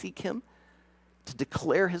humbly seek him, to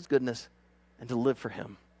declare his goodness, and to live for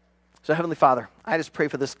him. So Heavenly Father, I just pray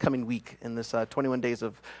for this coming week in this 21 days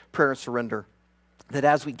of prayer and surrender, that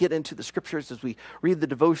as we get into the scriptures, as we read the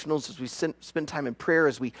devotionals, as we spend time in prayer,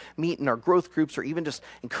 as we meet in our growth groups, or even just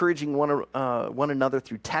encouraging one another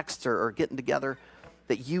through texts or getting together,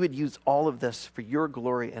 that you would use all of this for your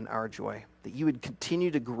glory and our joy, that you would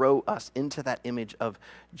continue to grow us into that image of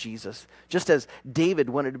Jesus. Just as David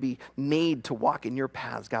wanted to be made to walk in your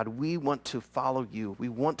paths, God, we want to follow you. We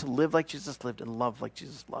want to live like Jesus lived and love like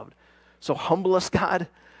Jesus loved. So humble us, God.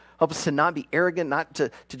 Help us to not be arrogant, not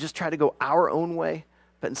to just try to go our own way,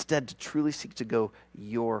 but instead to truly seek to go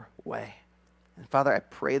your way. And Father, I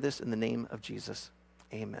pray this in the name of Jesus.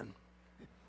 Amen.